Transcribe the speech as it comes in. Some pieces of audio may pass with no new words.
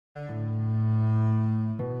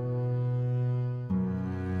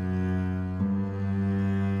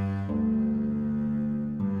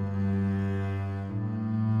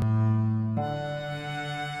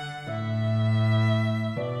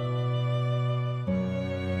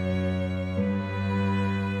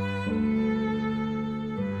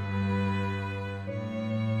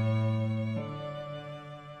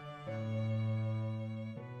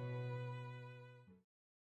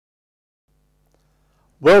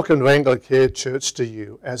Welcome to Anglicare Church to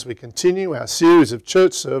you as we continue our series of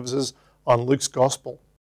church services on Luke's Gospel.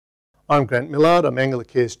 I'm Grant Millard, I'm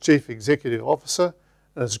Anglicare's Chief Executive Officer,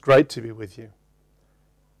 and it's great to be with you.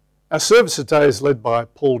 Our service today is led by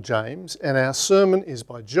Paul James, and our sermon is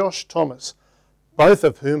by Josh Thomas, both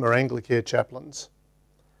of whom are Anglicare chaplains.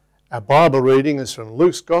 Our Bible reading is from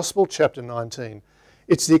Luke's Gospel, chapter 19.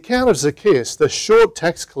 It's the account of Zaccheus, the short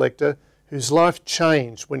tax collector whose life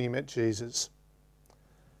changed when he met Jesus.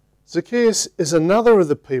 Zaccheus is another of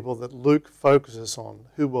the people that Luke focuses on,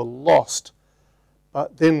 who were lost,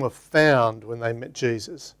 but then were found when they met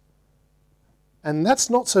Jesus. And that's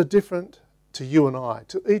not so different to you and I,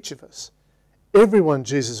 to each of us. Everyone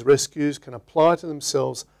Jesus rescues can apply to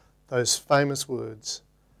themselves those famous words,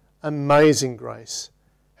 "Amazing grace,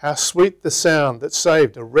 how sweet the sound that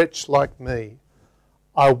saved a wretch like me.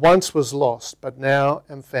 I once was lost, but now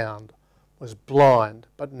am found, was blind,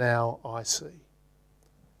 but now I see."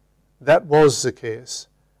 That was Zaccheus,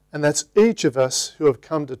 and that's each of us who have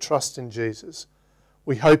come to trust in Jesus.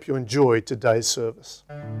 We hope you enjoyed today's service.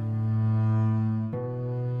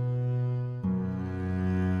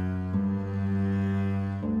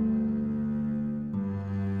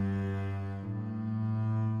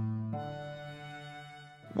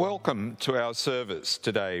 Welcome to our service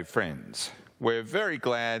today, friends. We're very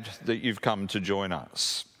glad that you've come to join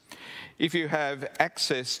us. If you have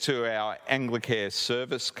access to our Anglicare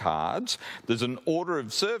service cards, there's an order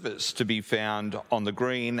of service to be found on the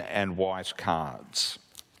green and white cards.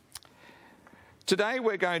 Today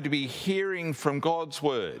we're going to be hearing from God's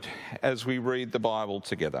Word as we read the Bible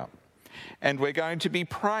together. And we're going to be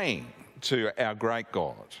praying to our great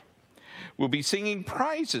God. We'll be singing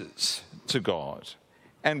praises to God,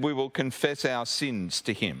 and we will confess our sins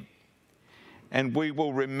to Him. And we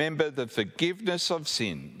will remember the forgiveness of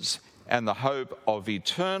sins and the hope of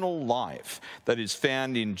eternal life that is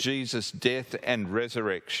found in Jesus' death and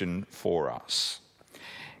resurrection for us.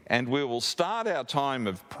 And we will start our time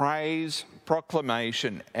of praise,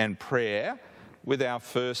 proclamation, and prayer with our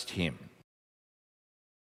first hymn.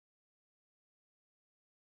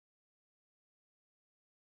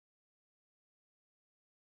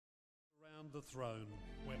 Around the throne,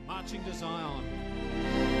 we're marching to Zion.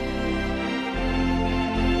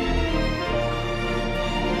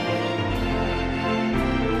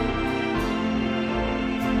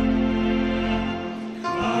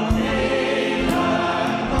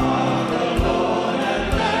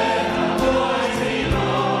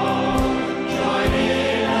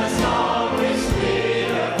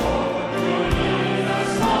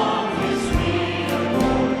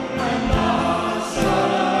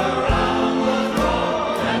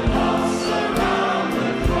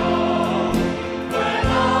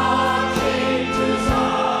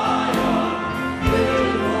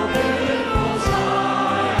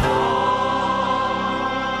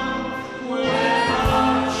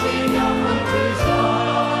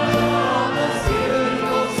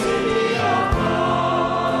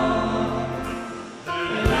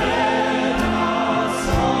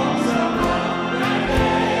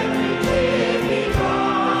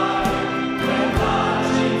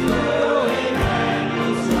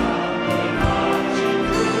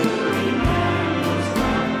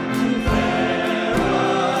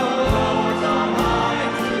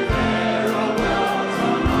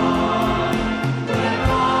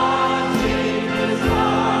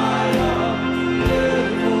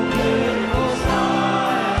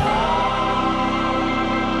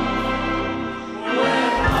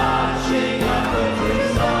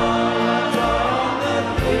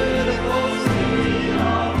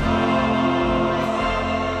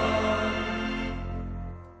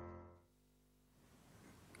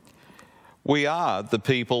 We are the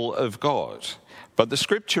people of God, but the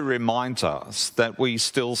Scripture reminds us that we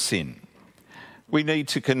still sin. We need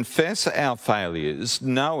to confess our failures,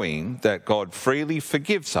 knowing that God freely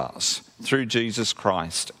forgives us through Jesus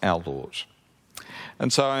Christ our Lord.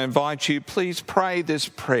 And so I invite you, please pray this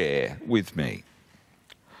prayer with me.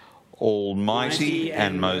 Almighty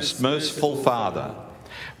and most merciful Father,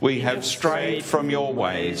 we have strayed from your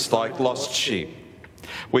ways like lost sheep.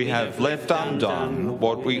 We have left undone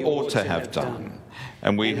what we ought to have done,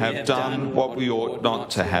 and we have done what we ought not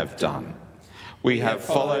to have done. We have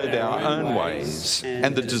followed our own ways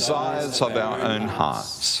and the desires of our own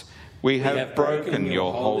hearts. We have broken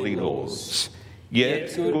your holy laws.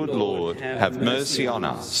 Yet, good Lord, have mercy on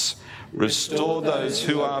us. Restore those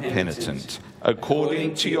who are penitent,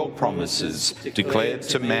 according to your promises declared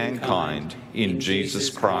to mankind in Jesus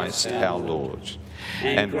Christ our Lord.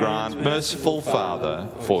 And grant, merciful Father,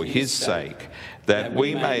 for his sake, that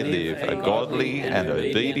we may live a godly and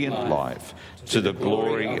obedient life to the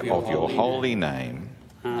glory of your holy name.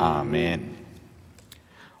 Amen.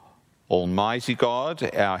 Almighty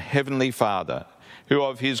God, our heavenly Father, who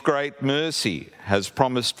of his great mercy has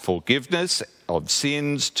promised forgiveness of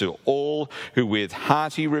sins to all who with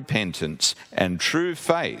hearty repentance and true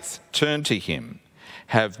faith turn to him,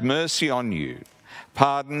 have mercy on you,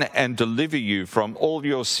 pardon and deliver you from all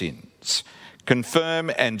your sins, confirm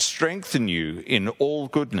and strengthen you in all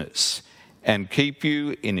goodness, and keep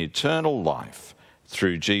you in eternal life,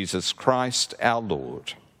 through Jesus Christ our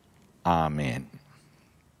Lord. Amen.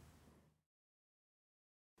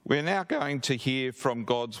 We're now going to hear from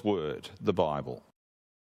God's Word, the Bible.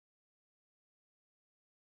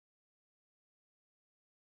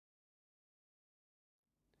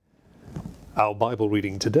 Our Bible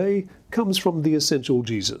reading today comes from the Essential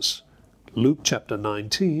Jesus, Luke chapter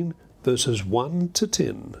 19, verses 1 to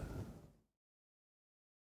 10.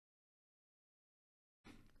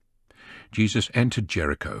 Jesus entered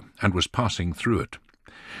Jericho and was passing through it.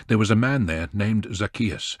 There was a man there named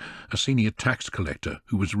Zaccheus, a senior tax collector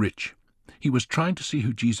who was rich. He was trying to see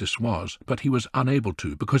who Jesus was, but he was unable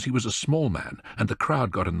to because he was a small man and the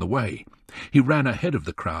crowd got in the way. He ran ahead of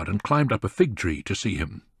the crowd and climbed up a fig tree to see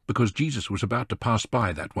him, because Jesus was about to pass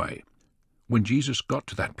by that way. When Jesus got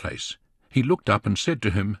to that place, he looked up and said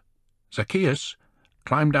to him, "Zaccheus,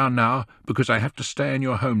 climb down now, because I have to stay in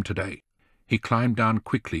your home today." He climbed down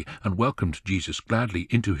quickly and welcomed Jesus gladly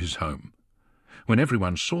into his home. When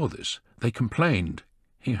everyone saw this, they complained,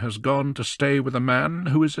 "He has gone to stay with a man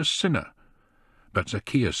who is a sinner." But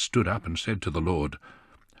Zaccheus stood up and said to the Lord,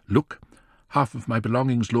 "Look, half of my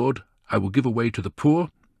belongings, Lord, I will give away to the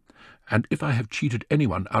poor, and if I have cheated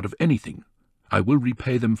anyone out of anything, I will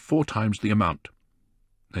repay them 4 times the amount."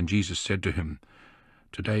 Then Jesus said to him,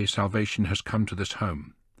 "Today salvation has come to this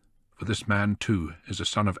home, for this man too is a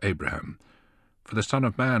son of Abraham. For the Son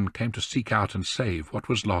of Man came to seek out and save what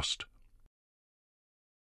was lost."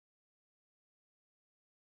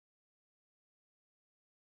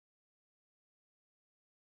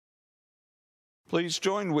 Please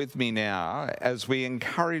join with me now as we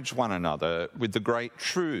encourage one another with the great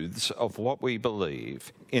truths of what we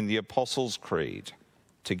believe in the Apostles' Creed.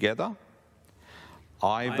 Together,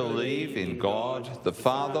 I believe in God, the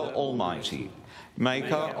Father Almighty,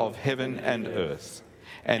 maker of heaven and earth,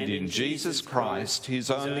 and in Jesus Christ,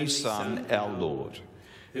 his only Son, our Lord,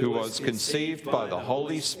 who was conceived by the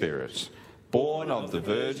Holy Spirit, born of the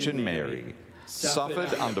Virgin Mary,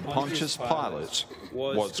 suffered under Pontius Pilate,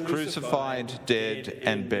 was crucified, dead,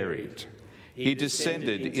 and buried. He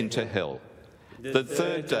descended into hell. The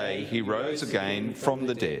third day he rose again from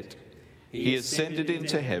the dead. He ascended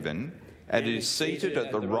into heaven and is seated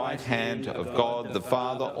at the right hand of God the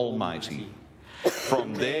Father Almighty.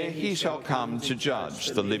 From there he shall come to judge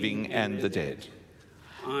the living and the dead.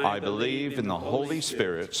 I believe in the Holy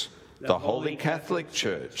Spirit, the Holy Catholic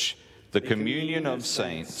Church, the communion of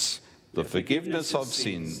saints, the forgiveness of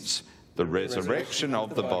sins, the resurrection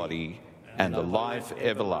of the body, and the life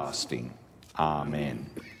everlasting. Amen.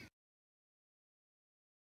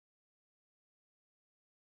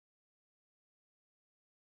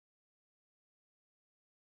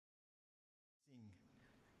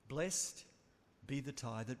 Blessed be the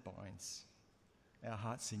tie that binds our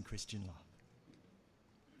hearts in Christian love.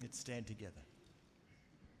 Let's stand together.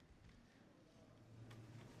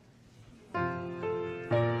 Be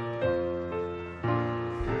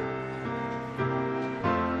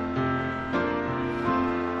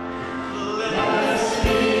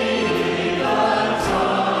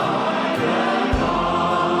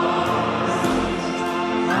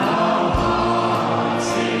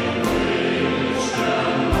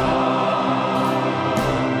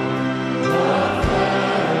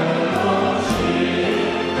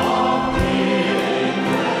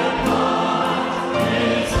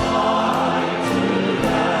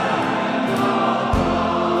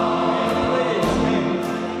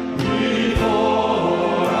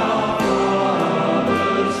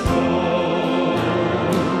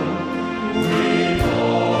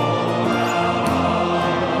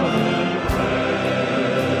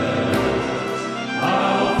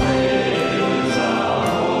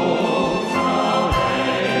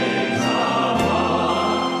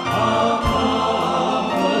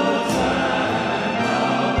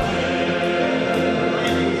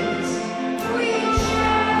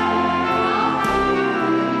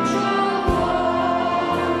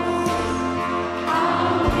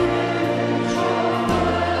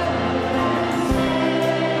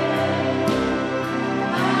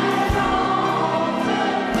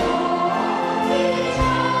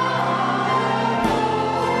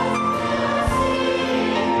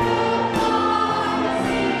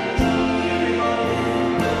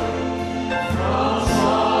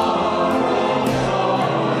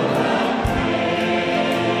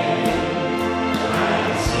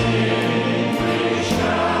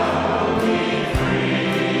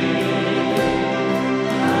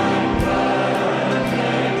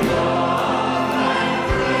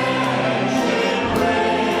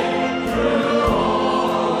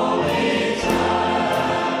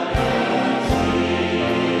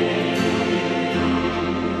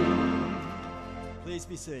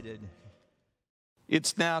seated.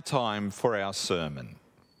 It's now time for our sermon.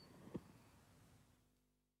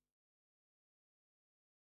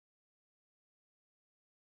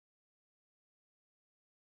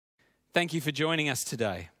 Thank you for joining us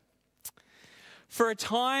today. For a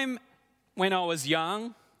time when I was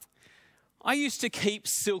young, I used to keep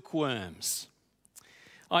silkworms.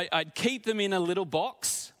 I'd keep them in a little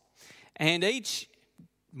box, and each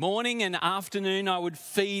morning and afternoon I would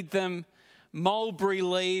feed them mulberry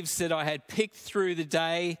leaves that I had picked through the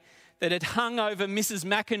day that had hung over Mrs.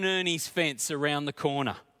 McInerney's fence around the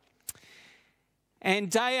corner. And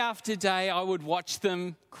day after day I would watch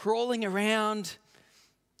them crawling around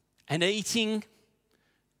and eating,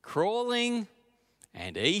 crawling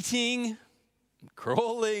and eating,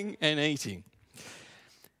 crawling and eating.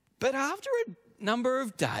 But after a number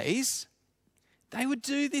of days, they would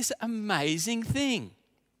do this amazing thing.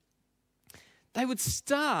 They would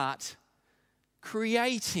start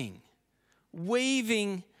creating,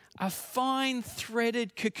 weaving a fine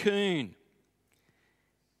threaded cocoon.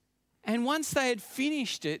 And once they had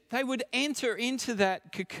finished it, they would enter into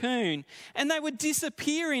that cocoon and they would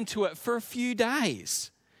disappear into it for a few days.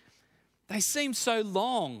 They seemed so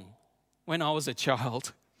long when I was a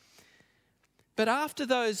child. But after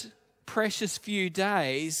those precious few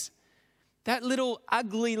days, that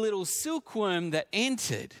ugly little silkworm that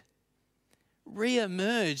entered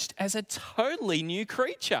re-emerged as a totally new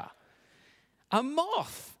creature, a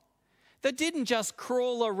moth that didn't just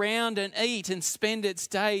crawl around and eat and spend its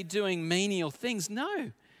day doing menial things.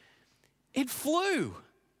 No, it flew.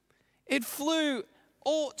 It flew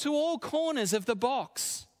to all corners of the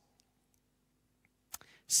box.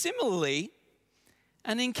 Similarly,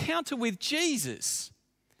 an encounter with Jesus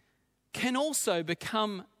can also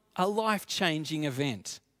become a life-changing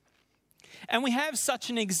event. And we have such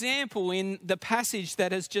an example in the passage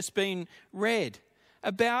that has just been read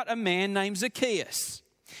about a man named Zaccheus.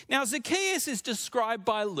 Now, Zaccheus is described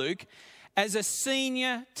by Luke as a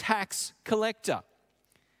senior tax collector.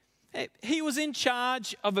 He was in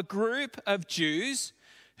charge of a group of Jews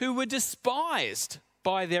who were despised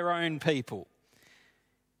by their own people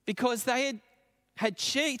because they had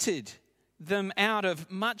cheated them out of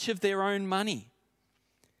much of their own money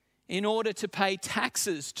in order to pay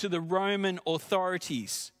taxes to the Roman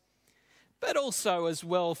authorities, but also as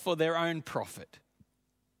well for their own profit.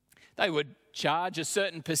 They would charge a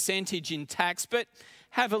certain percentage in tax, but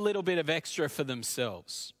have a little bit of extra for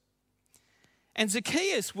themselves. And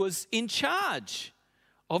Zaccheus was in charge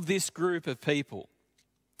of this group of people.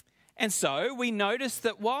 And so we notice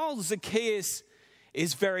that while Zaccheus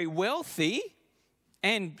is very wealthy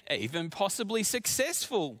and even possibly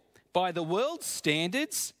successful by the world's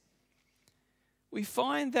standards, we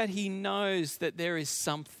find that he knows that there is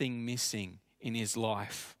something missing in his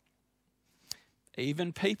life.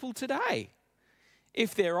 Even people today,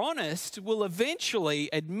 if they're honest, will eventually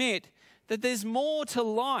admit that there's more to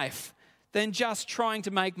life than just trying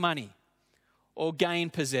to make money or gain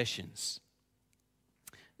possessions.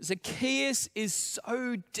 Zaccheus is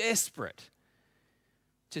so desperate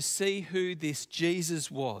to see who this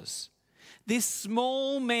Jesus was. This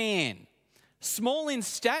small man, small in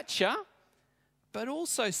stature, but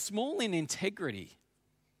also small in integrity,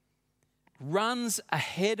 runs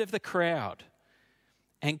ahead of the crowd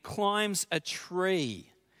and climbs a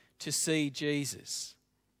tree to see Jesus.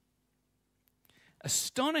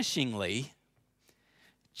 Astonishingly,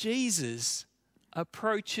 Jesus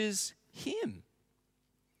approaches him.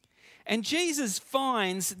 And Jesus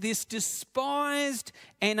finds this despised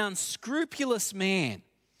and unscrupulous man.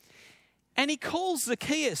 And he calls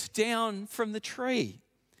Zaccheus down from the tree.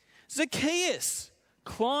 Zaccheus,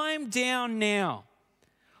 climb down now.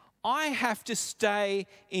 I have to stay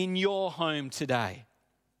in your home today.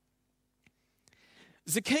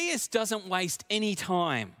 Zaccheus doesn't waste any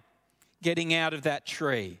time getting out of that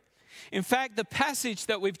tree. In fact, the passage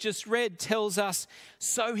that we've just read tells us,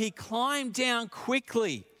 so he climbed down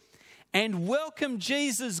quickly and welcomed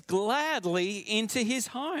Jesus gladly into his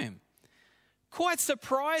home. Quite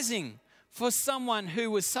surprising for someone who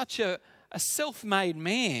was such a self-made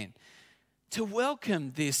man to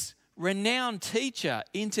welcome this renowned teacher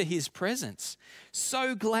into his presence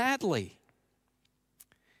so gladly.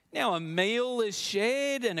 Now, a meal is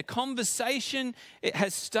shared and a conversation it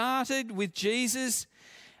has started with Jesus,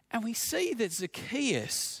 and we see that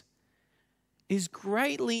Zaccheus is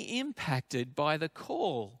greatly impacted by the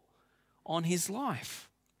call on his life.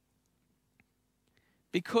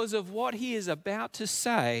 Because of what he is about to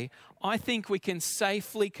say, I think we can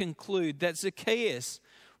safely conclude that Zaccheus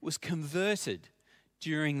was converted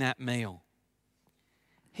during that meal.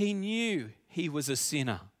 He knew he was a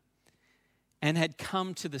sinner, and had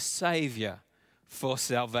come to the Saviour for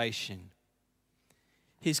salvation.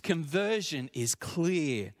 His conversion is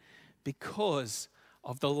clear because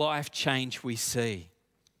of the life change we see.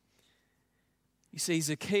 You see,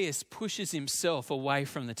 Zaccheus pushes himself away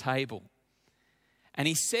from the table and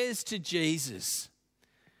he says to Jesus,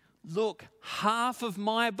 "Look, half of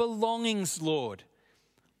my belongings, Lord,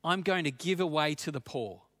 I'm going to give away to the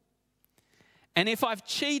poor. And if I've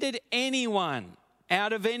cheated anyone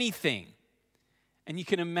out of anything," and you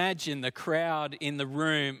can imagine the crowd in the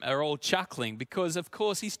room are all chuckling because, of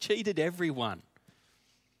course, he's cheated everyone.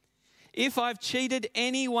 "If I've cheated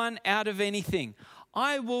anyone out of anything,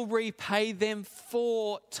 I will repay them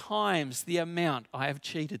 4 times the amount I have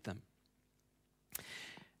cheated them."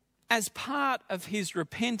 As part of his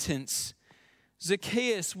repentance,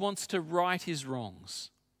 Zaccheus wants to right his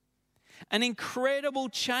wrongs. An incredible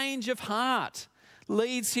change of heart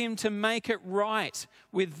leads him to make it right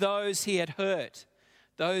with those he had hurt,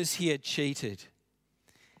 those he had cheated.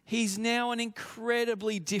 He's now an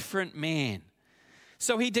incredibly different man.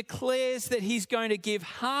 So he declares that he's going to give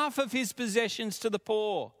half of his possessions to the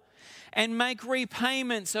poor and make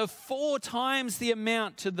repayments of 4 times the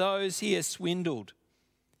amount to those he has swindled.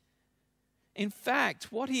 In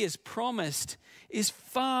fact, what he has promised is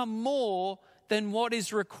far more than what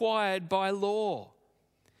is required by law.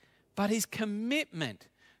 But his commitment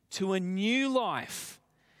to a new life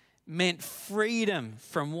meant freedom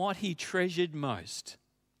from what he treasured most,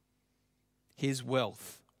 his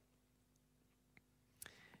wealth.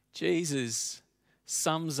 Jesus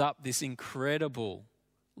sums up this incredible,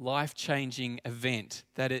 life-changing event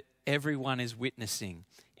that everyone is witnessing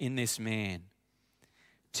in this man.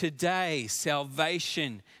 Today,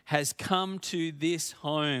 salvation has come to this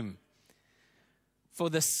home, for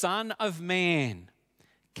the Son of Man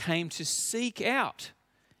came to seek out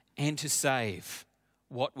and to save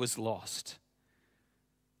what was lost.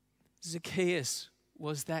 Zaccheus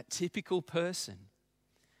was that typical person.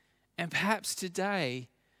 And perhaps today,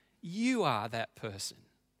 you are that person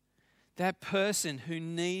who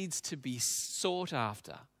needs to be sought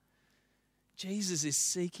after. Jesus is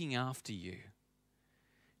seeking after you.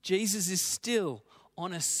 Jesus is still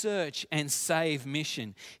on a search and save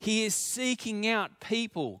mission. He is seeking out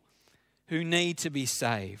people who need to be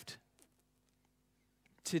saved.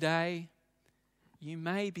 Today, you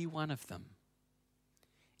may be one of them.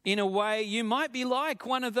 In a way, you might be like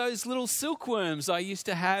one of those little silkworms I used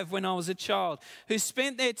to have when I was a child, who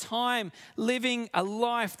spent their time living a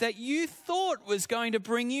life that you thought was going to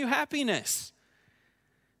bring you happiness.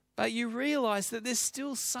 But you realize that there's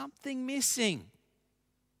still something missing.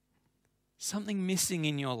 Something missing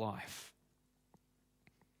in your life.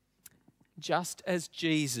 Just as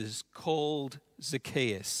Jesus called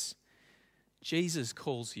Zaccheus, Jesus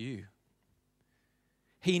calls you.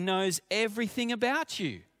 He knows everything about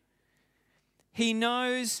you. He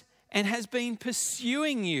knows and has been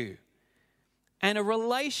pursuing you and a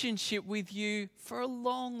relationship with you for a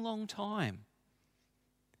long, long time.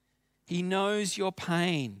 He knows your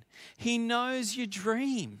pain. He knows your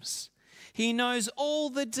dreams. He knows all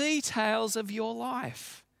the details of your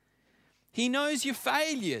life. He knows your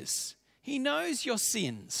failures. He knows your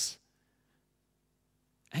sins.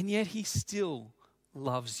 And yet he still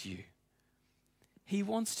loves you. He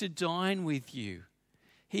wants to dine with you.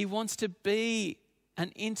 He wants to be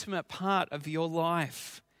an intimate part of your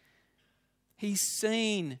life. He's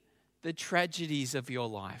seen the tragedies of your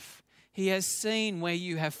life. He has seen where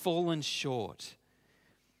you have fallen short.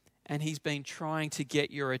 And he's been trying to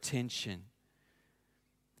get your attention.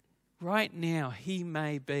 Right now, he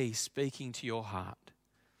may be speaking to your heart.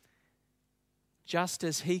 Just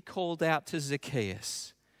as he called out to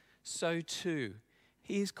Zaccheus, so too,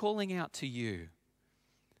 he is calling out to you.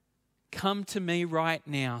 Come to me right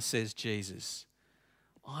now, says Jesus.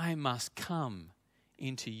 I must come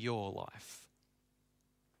into your life.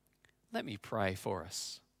 Let me pray for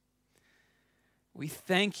us. We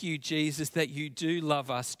thank you, Jesus, that you do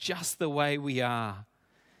love us just the way we are.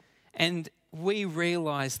 And we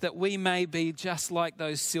realize that we may be just like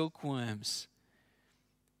those silkworms.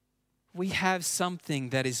 We have something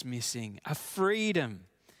that is missing, a freedom.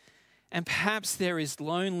 And perhaps there is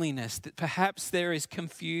loneliness, perhaps there is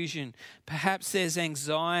confusion, perhaps there's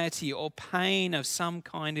anxiety or pain of some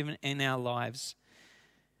kind in our lives.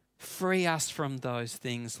 Free us from those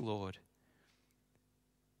things, Lord.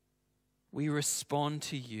 We respond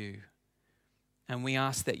to you and we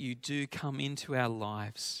ask that you do come into our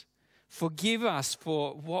lives. Forgive us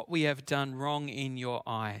for what we have done wrong in your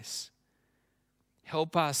eyes.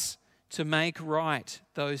 Help us to make right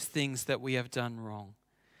those things that we have done wrong.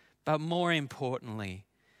 But more importantly,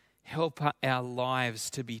 Help our lives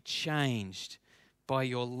to be changed by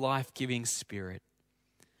your life-giving Spirit.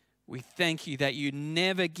 We thank you that you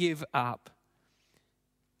never give up.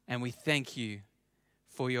 And we thank you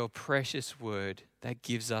for your precious word that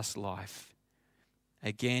gives us life.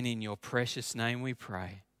 Again, in your precious name we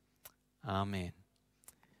pray. Amen.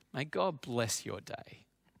 May God bless your day.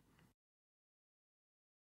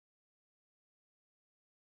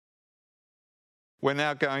 We're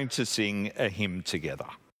now going to sing a hymn together.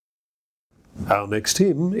 Our next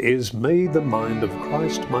hymn is May the Mind of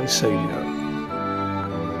Christ My Saviour.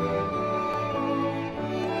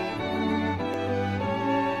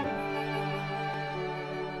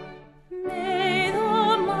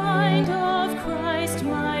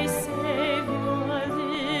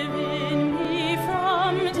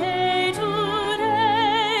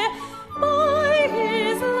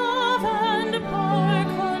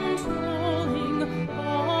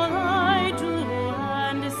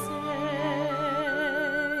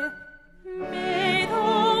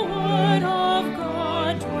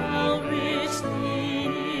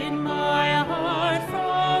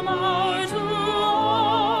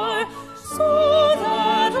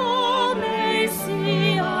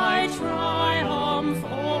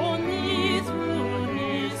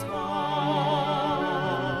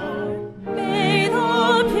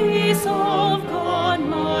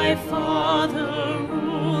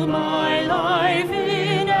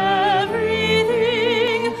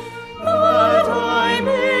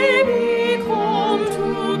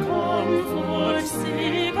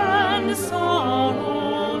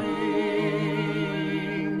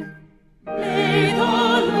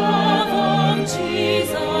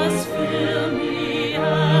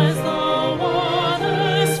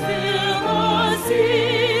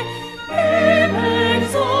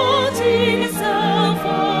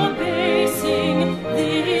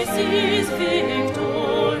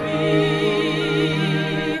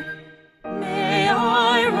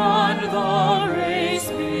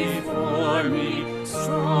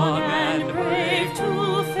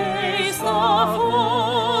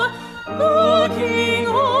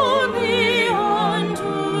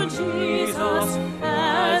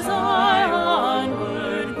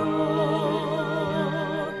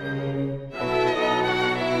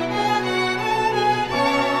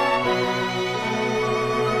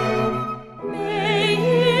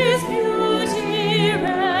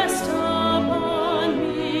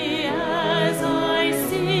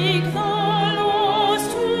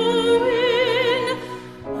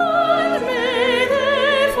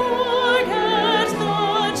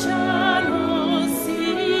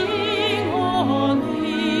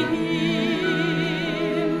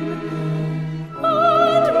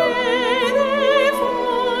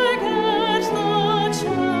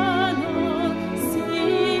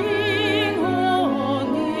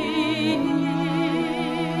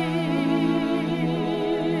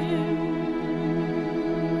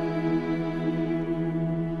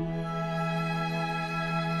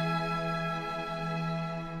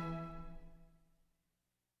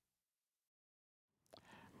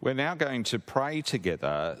 We're now going to pray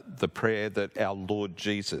together the prayer that our Lord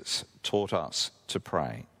Jesus taught us to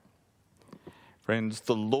pray. Friends,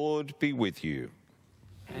 the Lord be with you.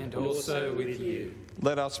 And also with you.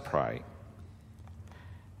 Let us pray.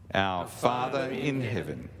 Our Father in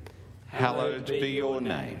heaven, hallowed be your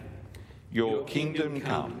name. Your kingdom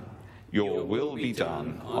come, your will be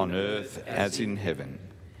done on earth as in heaven.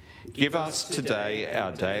 Give us today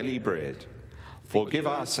our daily bread. Forgive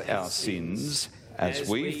us our sins as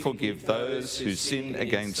we forgive those who sin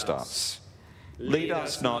against us. Lead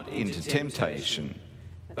us not into temptation,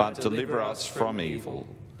 but deliver us from evil.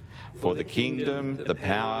 For the kingdom, the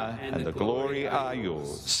power, and the glory are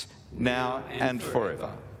yours, now and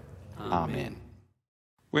forever. Amen.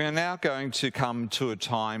 We are now going to come to a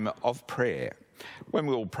time of prayer, when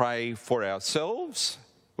we'll pray for ourselves,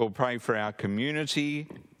 we'll pray for our community,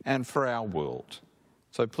 and for our world.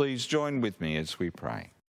 So please join with me as we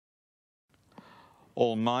pray.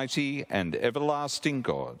 Almighty and everlasting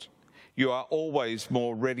God, you are always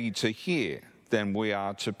more ready to hear than we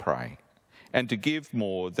are to pray, and to give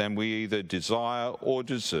more than we either desire or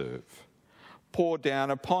deserve. Pour down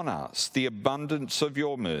upon us the abundance of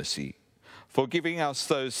your mercy, forgiving us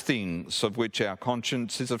those things of which our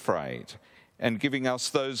conscience is afraid, and giving us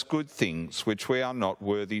those good things which we are not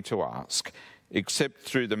worthy to ask, except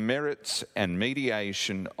through the merits and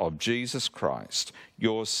mediation of Jesus Christ,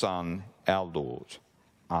 your Son, our Lord.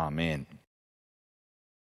 Amen.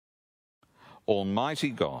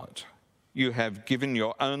 Almighty God, you have given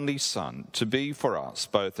your only Son to be for us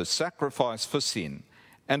both a sacrifice for sin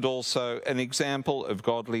and also an example of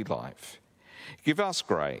godly life. Give us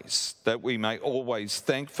grace that we may always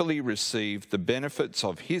thankfully receive the benefits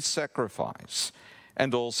of his sacrifice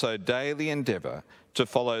and also daily endeavour to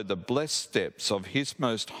follow the blessed steps of his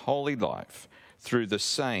most holy life through the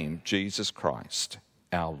same Jesus Christ,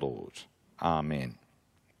 our Lord. Amen.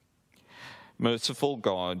 Merciful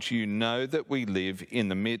God, you know that we live in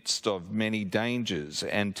the midst of many dangers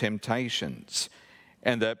and temptations,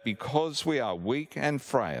 and that because we are weak and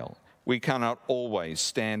frail, we cannot always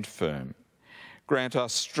stand firm. Grant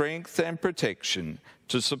us strength and protection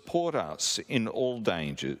to support us in all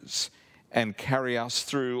dangers and carry us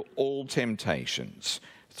through all temptations,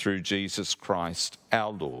 through Jesus Christ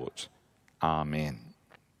our Lord. Amen.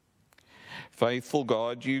 Faithful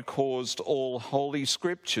God, you caused all holy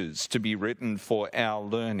scriptures to be written for our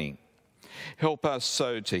learning. Help us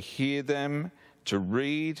so to hear them, to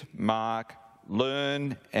read, mark,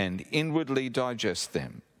 learn, and inwardly digest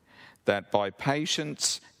them, that by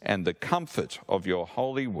patience and the comfort of your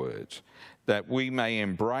holy word, that we may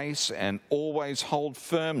embrace and always hold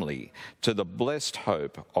firmly to the blessed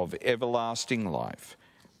hope of everlasting life,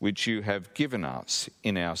 which you have given us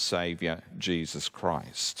in our Saviour, Jesus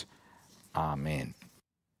Christ. Amen.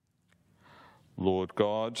 Lord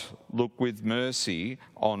God, look with mercy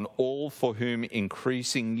on all for whom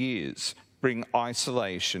increasing years bring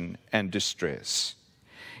isolation and distress.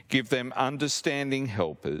 Give them understanding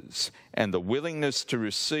helpers and the willingness to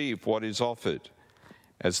receive what is offered.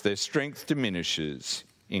 As their strength diminishes,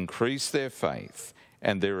 increase their faith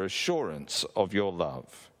and their assurance of your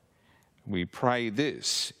love. We pray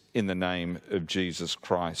this in the name of Jesus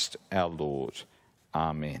Christ our Lord.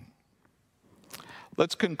 Amen.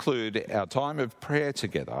 Let's conclude our time of prayer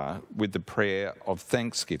together with the prayer of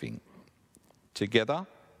thanksgiving. Together,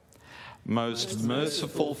 most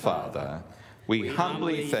merciful Father, we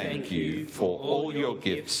humbly thank you for all your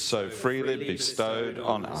gifts so freely bestowed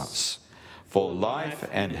on us, for life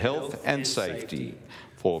and health and safety,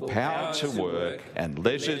 for power to work and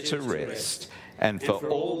leisure to rest, and for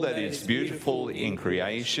all that is beautiful in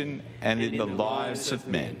creation and in the lives of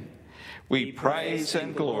men. We praise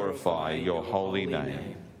and glorify your holy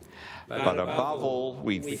name. But above all,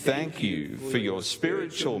 we thank you for your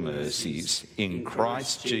spiritual mercies in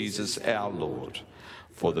Christ Jesus our Lord,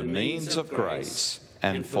 for the means of grace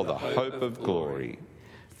and for the hope of glory.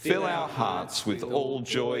 Fill our hearts with all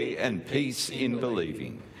joy and peace in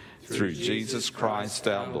believing, through Jesus Christ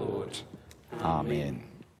our Lord. Amen.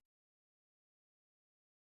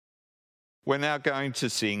 We're now going to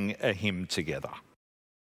sing a hymn together.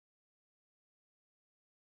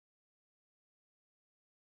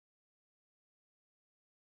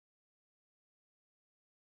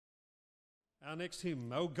 Our next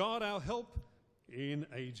hymn, O God, our help in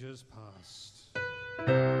ages past.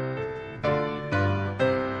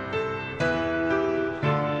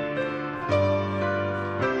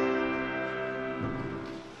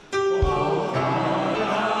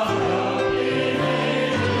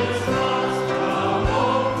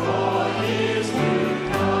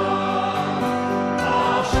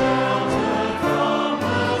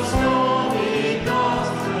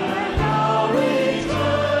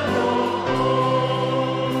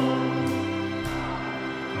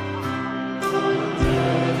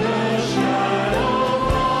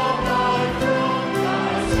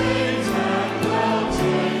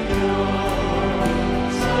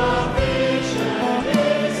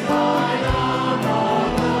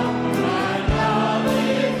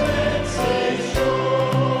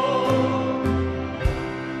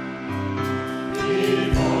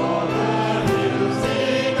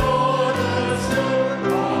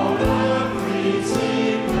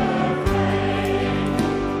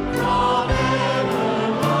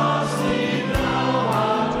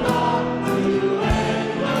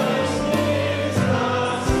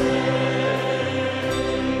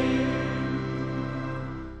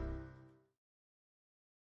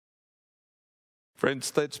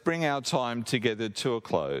 Friends, let's bring our time together to a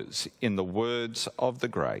close in the words of the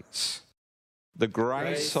grace. The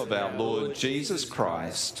grace of our Lord Jesus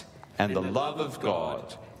Christ and the love of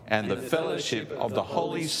God and the fellowship of the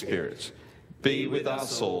Holy Spirit be with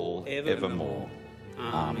us all evermore.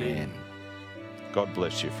 Amen. God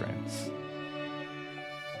bless you, friends.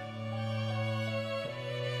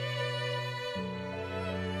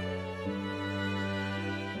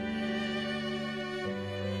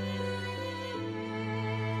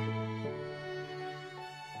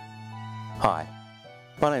 Hi,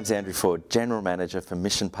 my name's Andrew Ford, General Manager for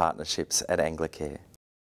Mission Partnerships at Anglicare.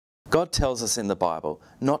 God tells us in the Bible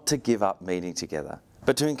not to give up meeting together,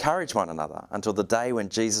 but to encourage one another until the day when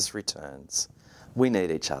Jesus returns. We need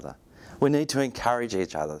each other. We need to encourage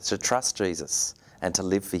each other to trust Jesus and to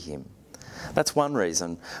live for him. That's one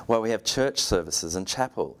reason why we have church services and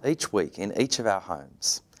chapel each week in each of our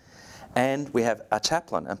homes. And we have a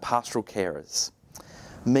chaplain and pastoral carers.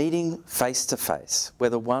 Meeting face to face,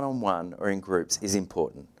 whether one-on-one or in groups, is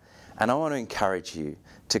important. And I want to encourage you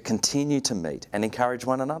to continue to meet and encourage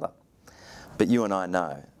one another. But you and I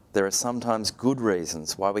know there are sometimes good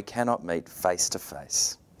reasons why we cannot meet face to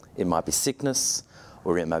face. It might be sickness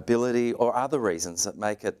or immobility or other reasons that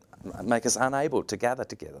make us unable to gather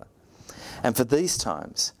together. And for these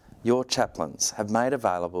times, your chaplains have made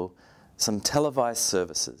available some televised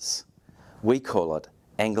services. We call it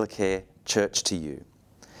Anglicare Church to You.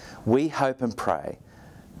 We hope and pray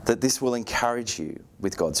that this will encourage you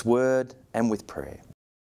with God's Word and with prayer.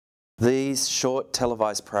 These short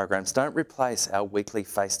televised programs don't replace our weekly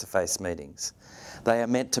face-to-face meetings. They are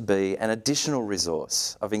meant to be an additional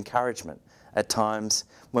resource of encouragement at times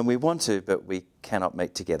when we want to, but we cannot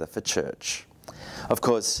meet together for church. Of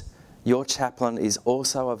course, your chaplain is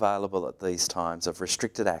also available at these times of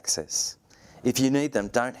restricted access. If you need them,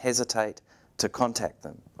 don't hesitate to contact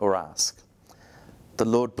them or ask. The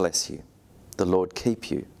Lord bless you. The Lord keep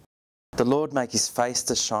you. The Lord make his face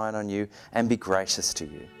to shine on you and be gracious to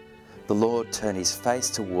you. The Lord turn his face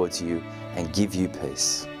towards you and give you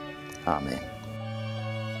peace. Amen.